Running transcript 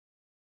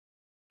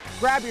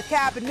Grab your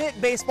cap and mitt,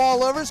 baseball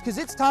lovers, because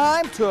it's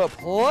time to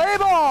play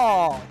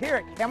ball here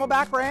at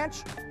Camelback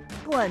Ranch,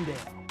 Glendale.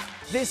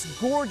 This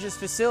gorgeous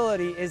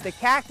facility is the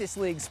Cactus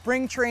League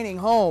spring training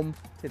home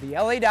to the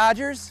LA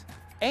Dodgers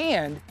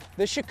and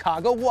the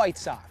Chicago White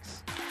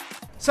Sox.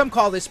 Some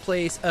call this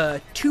place a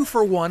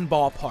 2-for-1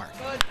 ballpark.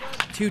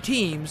 Two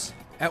teams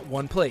at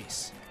one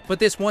place. But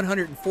this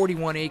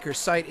 141-acre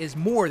site is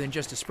more than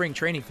just a spring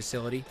training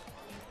facility.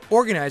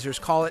 Organizers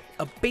call it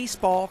a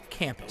baseball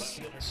campus.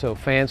 So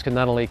fans can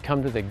not only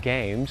come to the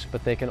games,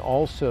 but they can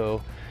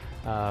also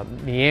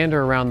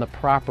meander around the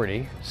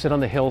property, sit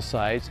on the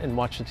hillsides, and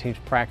watch the teams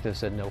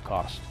practice at no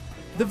cost.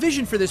 The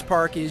vision for this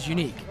park is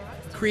unique.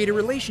 Create a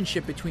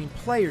relationship between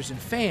players and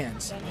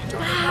fans.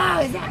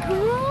 Wow, is that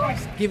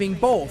cool? Giving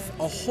both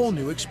a whole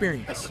new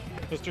experience.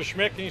 Mr.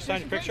 Schmidt, can you sign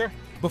your picture?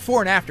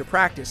 Before and after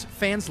practice,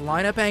 fans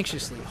line up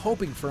anxiously,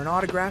 hoping for an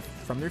autograph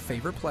from their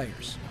favorite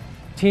players.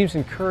 Teams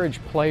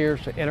encourage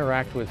players to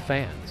interact with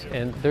fans,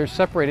 and they're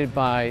separated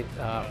by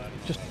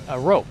just a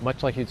rope,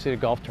 much like you'd see at a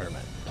golf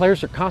tournament.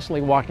 Players are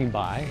constantly walking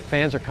by,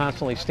 fans are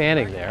constantly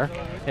standing there,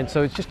 and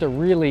so it's just a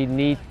really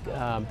neat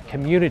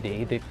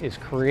community that is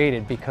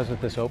created because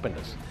of this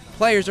openness.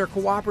 Players are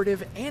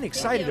cooperative and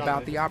excited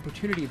about the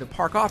opportunity the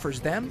park offers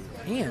them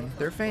and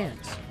their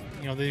fans.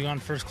 You know, they've gone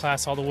first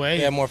class all the way.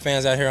 We have more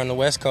fans out here on the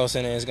West Coast,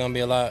 and it's going to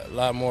be a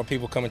lot more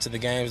people coming to the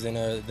games than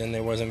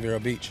there was in Vero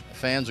Beach.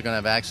 Fans are going to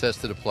have access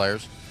to the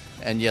players,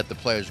 and yet the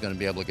players are going to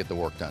be able to get the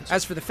work done.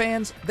 As for the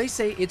fans, they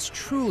say it's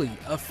truly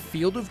a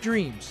field of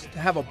dreams to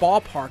have a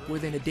ballpark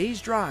within a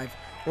day's drive,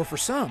 or for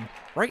some,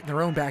 right in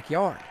their own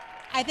backyard.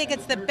 I think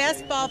it's the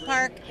best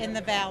ballpark in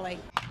the valley.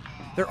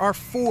 There are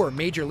 4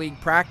 major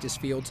league practice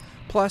fields,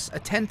 plus a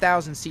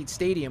 10,000-seat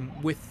stadium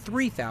with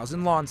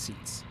 3,000 lawn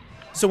seats.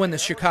 So when the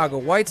Chicago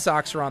White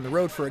Sox are on the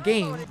road for a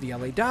game, the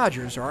LA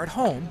Dodgers are at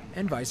home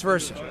and vice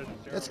versa.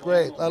 It's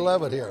great. I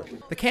love it here.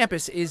 The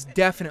campus is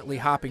definitely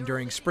hopping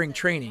during spring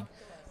training,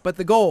 but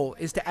the goal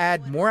is to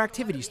add more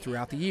activities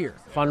throughout the year.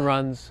 Fun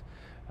runs,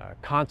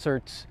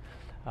 concerts,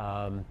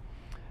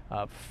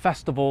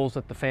 festivals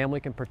that the family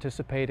can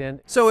participate in.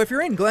 So if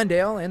you're in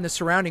Glendale and the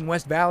surrounding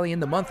West Valley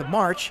in the month of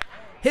March,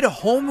 hit a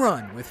home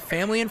run with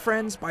family and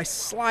friends by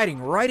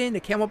sliding right into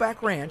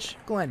Camelback Ranch,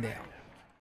 Glendale.